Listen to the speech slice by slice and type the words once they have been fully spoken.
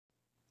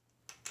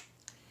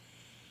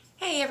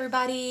Hey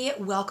everybody,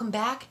 welcome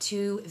back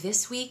to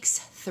this week's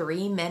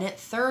 3-Minute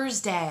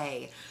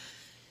Thursday.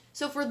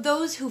 So for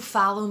those who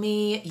follow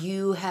me,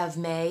 you have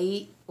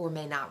may or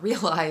may not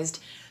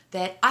realized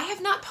that I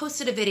have not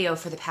posted a video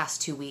for the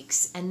past 2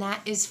 weeks, and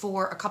that is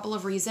for a couple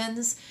of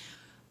reasons.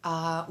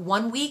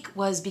 1 week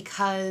was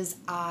because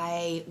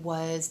I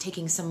was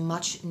taking some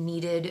much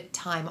needed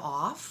time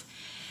off,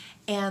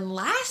 and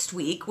last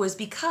week was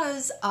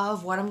because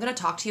of what I'm going to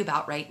talk to you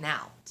about right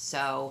now.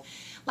 So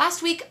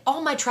last week,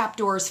 all my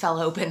trapdoors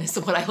fell open is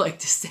what I like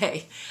to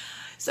say.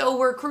 So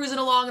we're cruising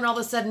along and all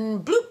of a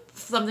sudden, bloop,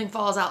 something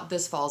falls out,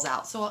 this falls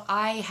out. So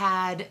I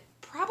had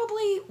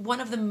probably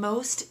one of the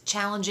most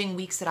challenging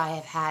weeks that I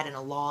have had in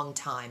a long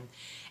time.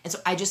 And so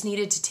I just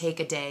needed to take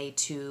a day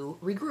to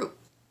regroup.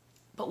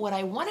 But what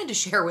I wanted to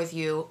share with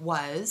you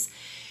was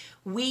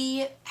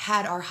we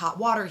had our hot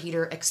water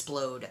heater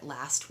explode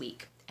last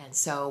week. And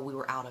so we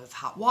were out of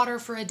hot water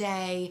for a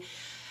day.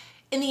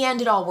 In the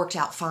end, it all worked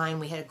out fine.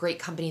 We had a great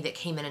company that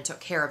came in and took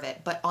care of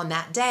it. But on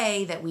that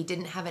day that we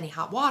didn't have any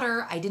hot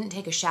water, I didn't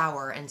take a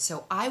shower. And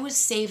so I was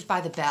saved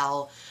by the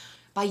bell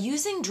by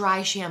using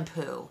dry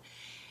shampoo.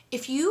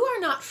 If you are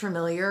not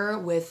familiar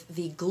with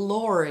the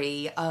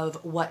glory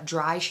of what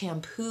dry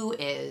shampoo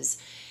is,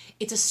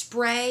 it's a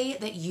spray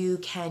that you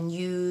can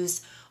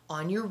use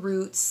on your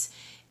roots,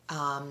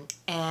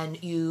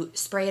 and you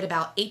spray it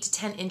about 8 to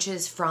 10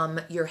 inches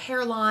from your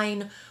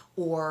hairline,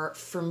 or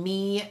for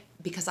me,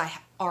 because I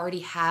already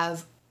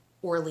have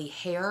oily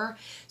hair,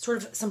 sort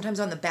of sometimes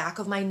on the back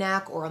of my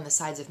neck or on the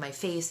sides of my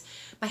face,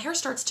 my hair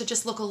starts to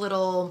just look a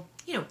little,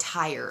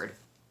 tired,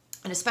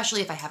 and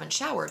especially if I haven't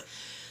showered.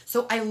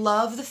 So I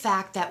love the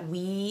fact that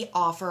we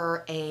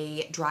offer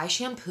a dry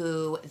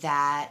shampoo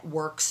that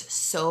works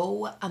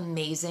so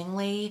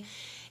amazingly.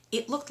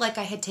 It looked like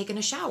I had taken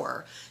a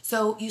shower.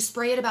 So you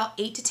spray it about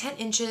 8 to 10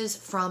 inches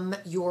from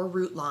your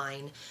root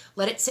line,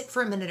 let it sit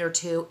for a minute or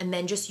two, and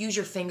then just use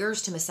your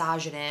fingers to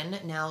massage it in.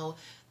 Now,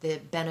 the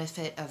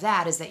benefit of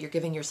that is that you're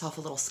giving yourself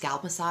a little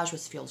scalp massage,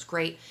 which feels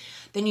great.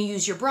 Then you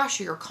use your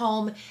brush or your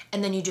comb,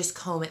 and then you just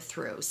comb it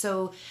through.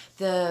 So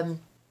the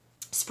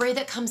spray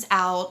that comes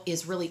out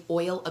is really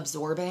oil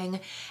absorbing,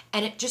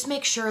 and it just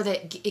makes sure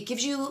that it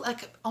gives you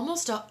like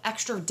almost an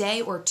extra day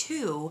or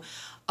two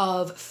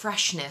of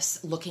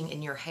freshness looking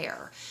in your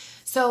hair.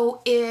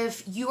 So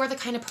if you are the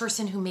kind of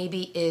person who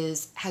maybe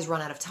has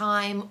run out of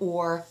time,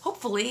 or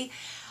hopefully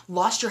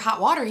lost your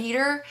hot water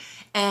heater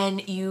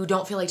and you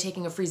don't feel like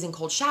taking a freezing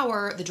cold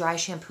shower, the dry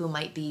shampoo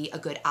might be a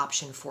good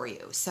option for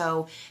you.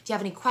 So if you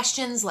have any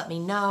questions, let me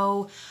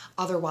know.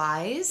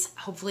 Otherwise,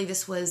 hopefully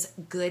this was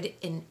good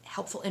and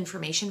helpful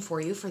information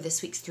for you for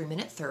this week's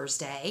 3-Minute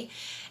Thursday,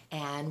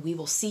 and we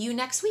will see you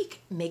next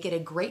week. Make it a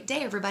great day,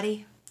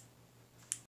 everybody.